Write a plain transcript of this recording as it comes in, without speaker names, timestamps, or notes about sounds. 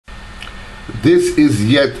This is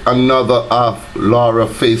yet another of Laura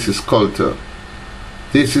Facey's sculptor.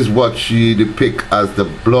 This is what she depicts as the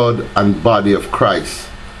blood and body of Christ.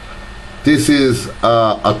 This is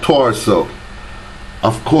a torso.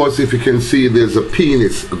 Of course, if you can see, there's a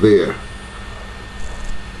penis there.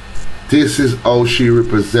 This is how she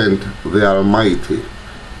represents the Almighty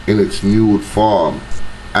in its nude form.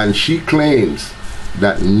 And she claims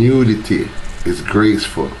that nudity is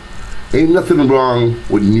graceful. Ain't nothing wrong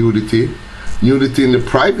with nudity. Nudity in the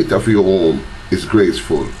private of your home is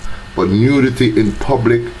graceful. But nudity in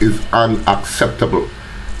public is unacceptable,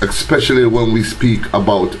 especially when we speak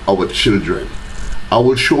about our children. I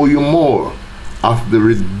will show you more of the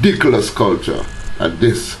ridiculous culture that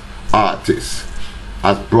this artist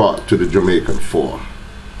has brought to the Jamaican fore.